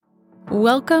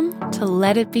Welcome to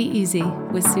Let It Be Easy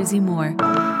with Susie Moore.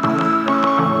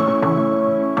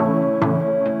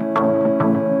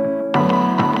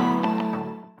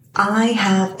 I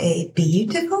have a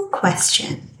beautiful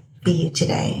question for you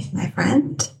today, my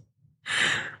friend.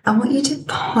 I want you to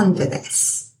ponder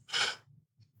this.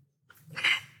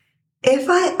 If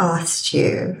I asked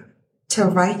you to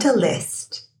write a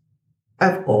list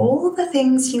of all the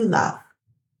things you love,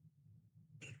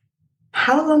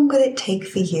 how long would it take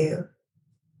for you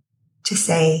to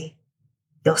say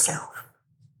yourself?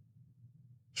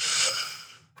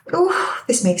 Oh,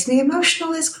 this makes me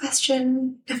emotional, this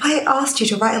question. If I asked you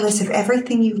to write a list of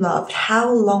everything you loved,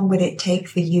 how long would it take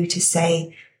for you to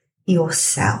say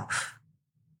yourself?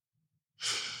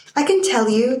 I can tell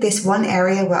you this one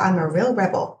area where I'm a real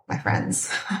rebel, my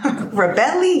friends.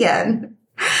 Rebellion.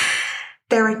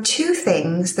 There are two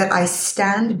things that I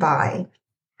stand by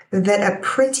that are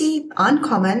pretty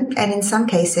uncommon and in some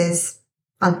cases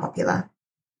unpopular.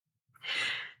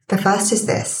 The first is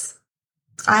this.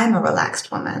 I am a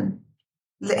relaxed woman.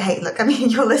 Hey, look,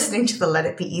 you're listening to the Let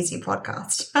It Be Easy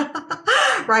podcast,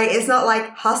 right? It's not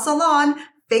like hustle on,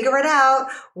 figure it out.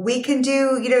 We can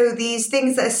do, these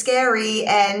things that are scary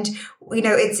and,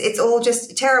 it's all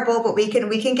just terrible, but we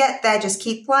can get there. Just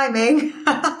keep climbing.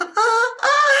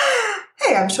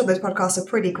 Hey, I'm sure those podcasts are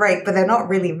pretty great, but they're not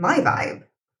really my vibe,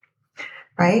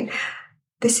 right?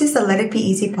 This is the Let It Be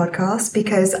Easy podcast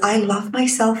because I love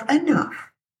myself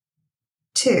enough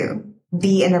to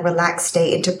be in a relaxed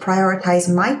state and to prioritize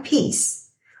my peace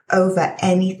over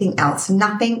anything else.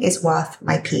 Nothing is worth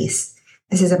my peace.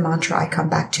 This is a mantra I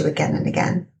come back to again and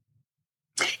again.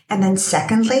 And then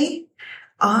secondly,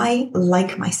 I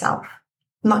like myself.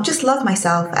 Not just love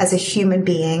myself as a human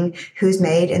being who's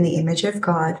made in the image of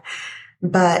God,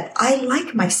 but I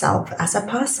like myself as a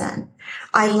person.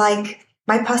 I like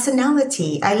my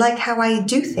personality. I like how I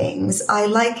do things. I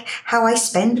like how I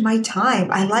spend my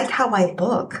time. I like how I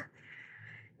look.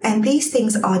 And these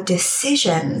things are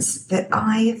decisions that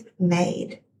I've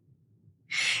made.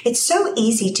 It's so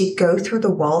easy to go through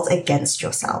the world against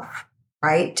yourself,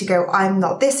 right? To go, I'm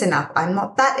not this enough. I'm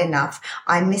not that enough.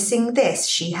 I'm missing this.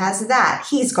 She has that.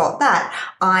 He's got that.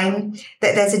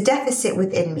 There's a deficit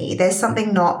within me. There's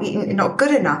something not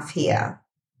good enough here.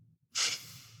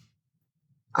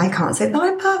 I can't say that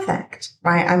I'm perfect,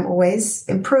 right? I'm always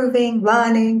improving,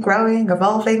 learning, growing,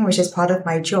 evolving, which is part of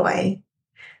my joy.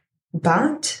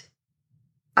 But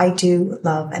I do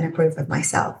love and approve of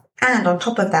myself. And on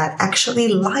top of that,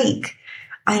 actually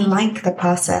I like the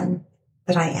person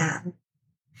that I am.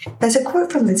 There's a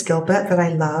quote from Liz Gilbert that I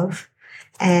love,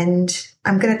 and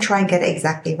I'm going to try and get it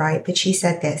exactly right. But she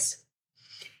said this: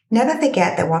 never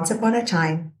forget that once upon a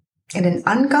time, in an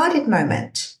unguarded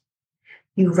moment,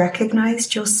 you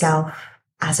recognized yourself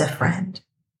as a friend.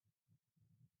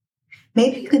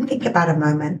 Maybe you can think about a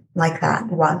moment like that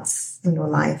once in your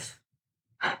life.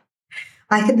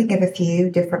 I can think of a few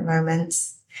different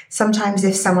moments. Sometimes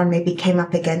if someone maybe came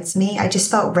up against me, I just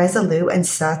felt resolute and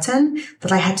certain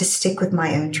that I had to stick with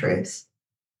my own truth.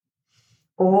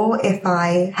 Or if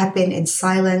I have been in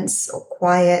silence or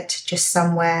quiet, just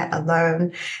somewhere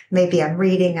alone, maybe I'm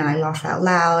reading and I laugh out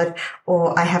loud,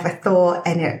 or I have a thought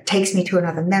and it takes me to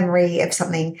another memory of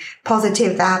something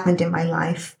positive that happened in my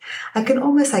life. I can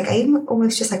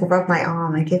almost just rub my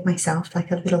arm and give myself like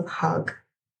a little hug.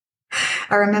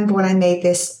 I remember when I made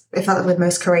this, it felt like the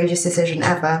most courageous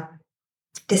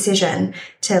decision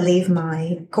to leave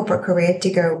my corporate career to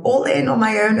go all in on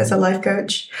my own as a life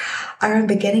coach. I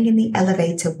remember getting in the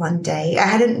elevator one day. I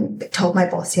hadn't told my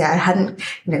boss yet. I hadn't,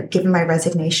 given my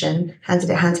resignation, handed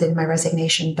in my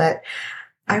resignation. But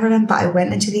I remember I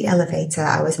went into the elevator.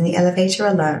 I was in the elevator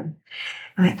alone,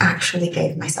 and I actually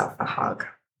gave myself a hug.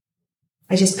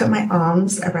 I just put my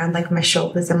arms around my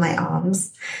shoulders and my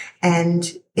arms.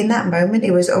 And in that moment,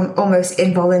 it was almost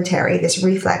involuntary, this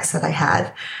reflex that I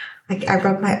had. I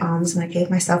rubbed my arms and I gave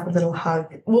myself a little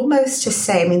hug, almost to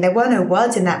say, there were no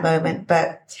words in that moment,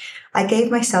 but I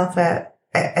gave myself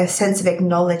a sense of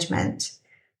acknowledgement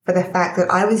for the fact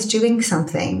that I was doing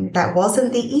something that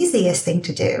wasn't the easiest thing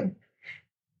to do,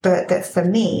 but that for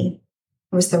me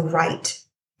was the right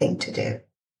thing to do.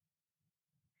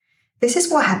 This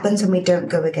is what happens when we don't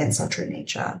go against our true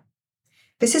nature.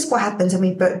 This is what happens when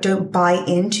we don't buy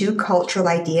into cultural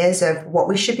ideas of what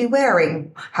we should be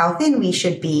wearing, how thin we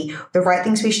should be, the right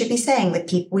things we should be saying, the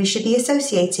people we should be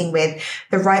associating with,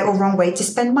 the right or wrong way to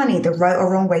spend money, the right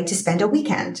or wrong way to spend a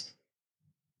weekend.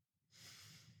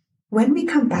 When we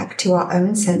come back to our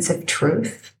own sense of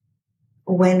truth,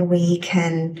 when we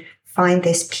can find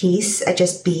this peace at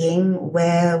just being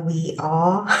where we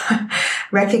are,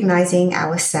 recognizing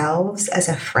ourselves as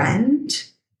a friend,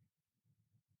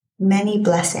 many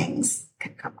blessings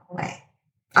can come our way.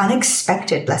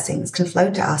 Unexpected blessings can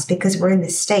flow to us because we're in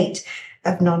this state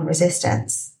of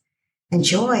non-resistance. And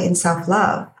joy and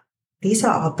self-love, these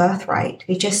are our birthright.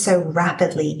 We just so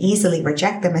rapidly, easily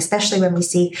reject them, especially when we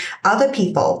see other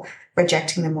people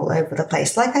rejecting them all over the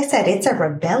place. Like I said, it's a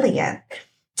rebellion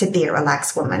to be a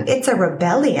relaxed woman. It's a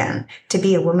rebellion to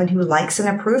be a woman who likes and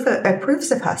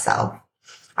approves of herself.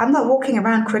 I'm not walking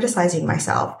around criticizing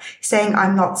myself, saying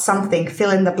I'm not something, fill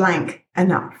in the blank,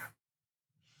 enough.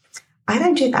 I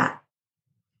don't do that.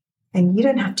 And you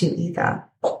don't have to either.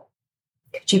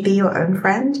 Could you be your own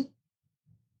friend?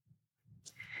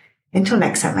 Until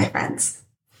next time, my friends.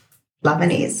 Love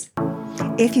and ease.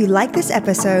 If you like this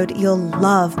episode, you'll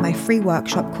love my free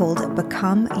workshop called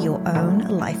Become Your Own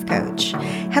Life Coach.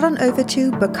 Head on over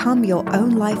to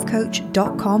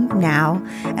becomeyourownlifecoach.com now,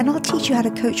 and I'll teach you how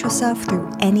to coach yourself through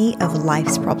any of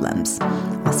life's problems.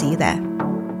 I'll see you there.